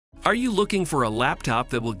Are you looking for a laptop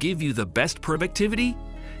that will give you the best productivity?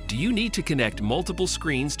 Do you need to connect multiple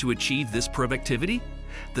screens to achieve this productivity?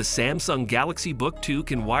 The Samsung Galaxy Book 2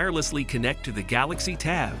 can wirelessly connect to the Galaxy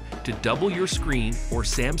Tab to double your screen or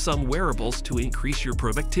Samsung wearables to increase your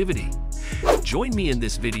productivity. Join me in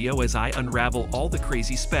this video as I unravel all the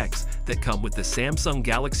crazy specs that come with the Samsung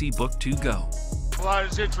Galaxy Book 2 Go. Well,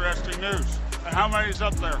 that is interesting news. And how many is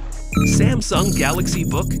up there? Samsung Galaxy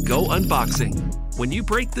Book Go unboxing. When you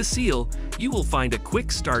break the seal, you will find a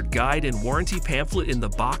quick start guide and warranty pamphlet in the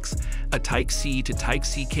box, a Type-C to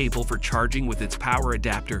Type-C cable for charging with its power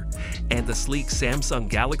adapter, and the sleek Samsung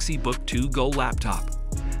Galaxy Book 2 Go laptop.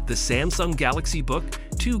 The Samsung Galaxy Book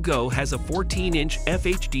 2 Go has a 14-inch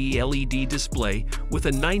FHD LED display with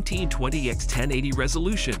a 1920x1080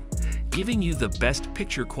 resolution, giving you the best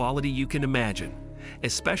picture quality you can imagine,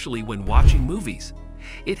 especially when watching movies.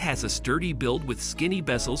 It has a sturdy build with skinny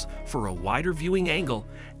bezels for a wider viewing angle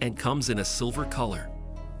and comes in a silver color.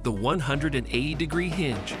 The 180-degree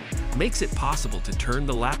hinge makes it possible to turn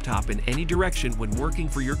the laptop in any direction when working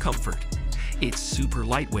for your comfort. It's super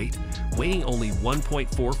lightweight, weighing only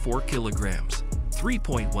 1.44 kilograms,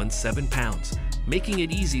 3.17 pounds, making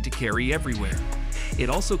it easy to carry everywhere. It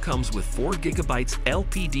also comes with 4 GB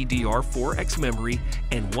LPDDR4X memory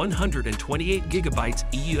and 128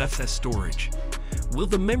 GB eUFS storage. Will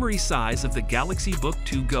the memory size of the Galaxy Book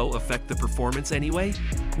 2 Go affect the performance anyway?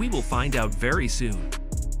 We will find out very soon.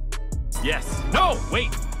 Yes. No, wait.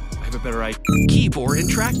 I have a better idea. Keyboard and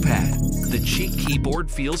trackpad. The Cheek keyboard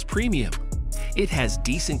feels premium. It has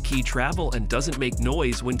decent key travel and doesn't make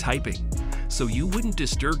noise when typing, so you wouldn't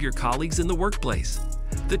disturb your colleagues in the workplace.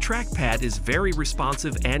 The trackpad is very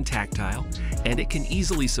responsive and tactile, and it can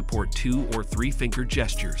easily support 2 or 3 finger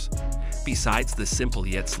gestures. Besides the simple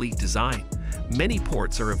yet sleek design, many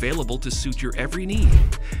ports are available to suit your every need.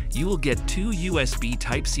 You will get 2 USB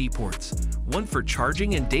Type-C ports, one for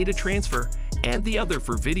charging and data transfer, and the other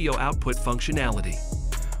for video output functionality.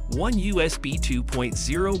 One USB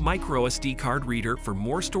 2.0 microSD card reader for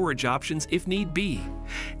more storage options if need be,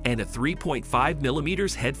 and a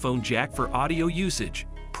 3.5mm headphone jack for audio usage,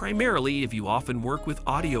 primarily if you often work with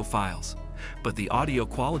audio files. But the audio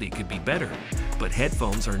quality could be better, but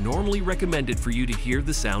headphones are normally recommended for you to hear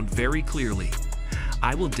the sound very clearly.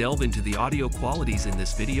 I will delve into the audio qualities in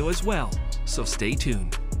this video as well, so stay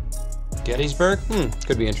tuned. Gettysburg?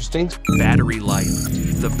 Could be interesting. Battery life.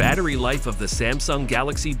 The battery life of the Samsung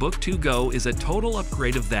Galaxy Book 2 Go is a total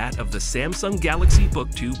upgrade of that of the Samsung Galaxy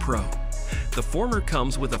Book 2 Pro. The former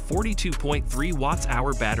comes with a 42.3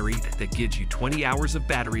 watt-hour battery that gives you 20 hours of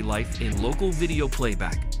battery life in local video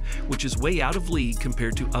playback, which is way out of league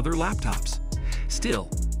compared to other laptops. Still,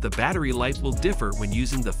 the battery life will differ when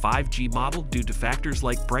using the 5G model due to factors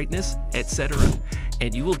like brightness, etc.,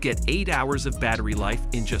 and you will get 8 hours of battery life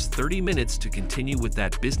in just 30 minutes to continue with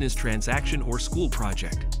that business transaction or school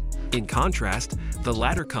project. In contrast, the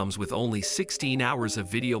latter comes with only 16 hours of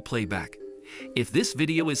video playback. If this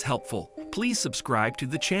video is helpful, please subscribe to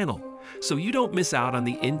the channel so you don't miss out on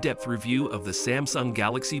the in-depth review of the Samsung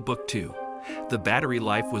Galaxy Book 2. The battery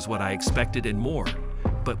life was what I expected and more,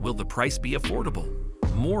 but will the price be affordable?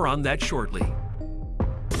 More on that shortly.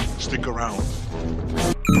 Stick around.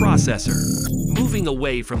 Processor. Moving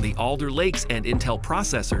away from the Alder Lakes and Intel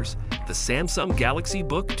processors, the Samsung Galaxy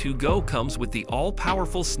Book 2 Go comes with the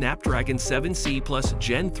all-powerful Snapdragon 7C Plus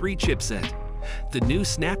Gen 3 chipset. The new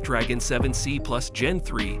Snapdragon 7C Plus Gen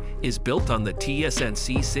 3 is built on the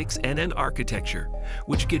TSMC 6nm architecture,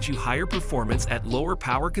 which gives you higher performance at lower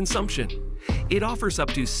power consumption. It offers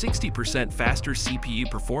up to 60% faster CPU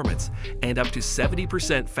performance and up to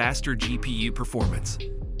 70% faster GPU performance.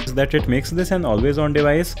 That it makes this an always-on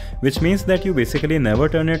device, which means that you basically never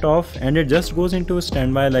turn it off and it just goes into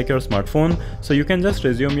standby like your smartphone, so you can just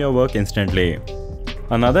resume your work instantly.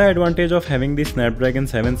 Another advantage of having the Snapdragon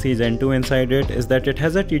 7C Gen 2 inside it is that it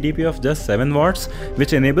has a TDP of just 7 watts,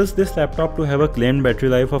 which enables this laptop to have a claimed battery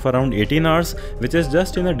life of around 18 hours, which is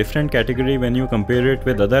just in a different category when you compare it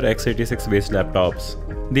with other x86 based laptops.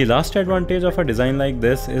 The last advantage of a design like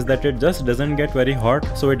this is that it just doesn't get very hot,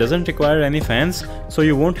 so it doesn't require any fans, so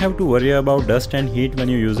you won't have to worry about dust and heat when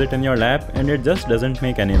you use it in your lap, and it just doesn't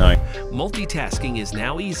make any noise. Multitasking is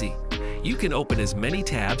now easy. You can open as many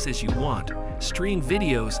tabs as you want, stream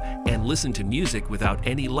videos, and listen to music without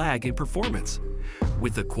any lag in performance.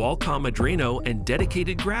 With the Qualcomm Adreno and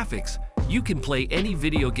dedicated graphics, you can play any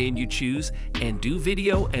video game you choose and do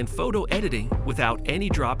video and photo editing without any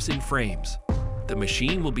drops in frames. The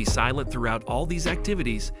machine will be silent throughout all these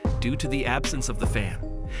activities due to the absence of the fan,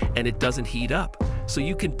 and it doesn't heat up, so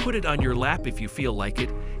you can put it on your lap if you feel like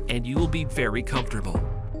it, and you will be very comfortable.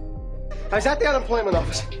 I was at the unemployment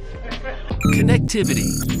office.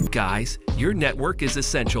 Connectivity. Guys, your network is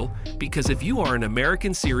essential because if you are an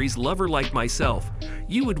American series lover like myself,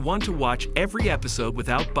 you would want to watch every episode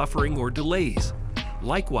without buffering or delays.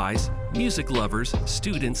 Likewise, music lovers,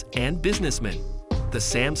 students, and businessmen. The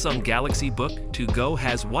Samsung Galaxy Book 2 Go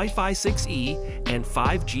has Wi-Fi 6E and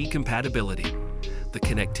 5G compatibility. The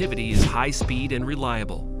connectivity is high-speed and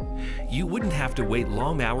reliable. You wouldn't have to wait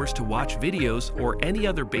long hours to watch videos or any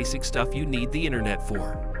other basic stuff you need the internet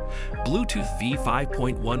for. Bluetooth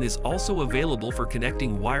V5.1 is also available for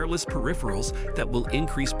connecting wireless peripherals that will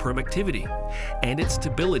increase productivity, and its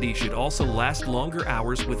stability should also last longer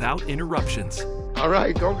hours without interruptions. All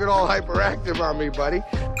right, don't get all hyperactive on me, buddy.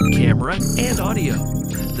 Camera and audio.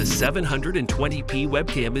 The 720p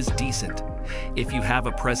webcam is decent. If you have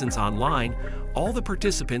a presence online, all the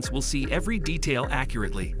participants will see every detail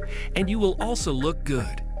accurately, and you will also look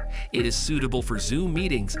good. It is suitable for Zoom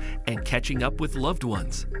meetings and catching up with loved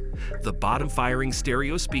ones. The bottom-firing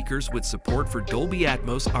stereo speakers with support for Dolby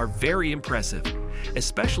Atmos are very impressive,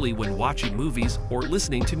 especially when watching movies or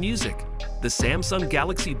listening to music. The Samsung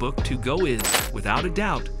Galaxy Book 2 Go is, without a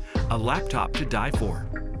doubt, a laptop to die for.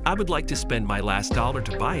 I would like to spend my last dollar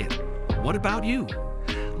to buy it. What about you?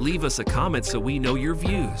 Leave us a comment so we know your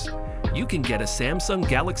views. You can get a Samsung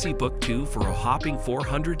Galaxy Book 2 for a hopping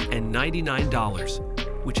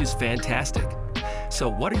 $499, which is fantastic. So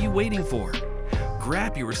what are you waiting for?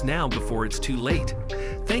 Grab yours now before it's too late.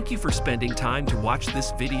 Thank you for spending time to watch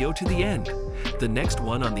this video to the end. The next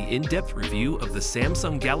one on the in-depth review of the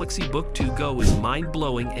Samsung Galaxy Book 2 Go is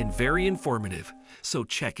mind-blowing and very informative, so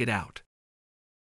check it out.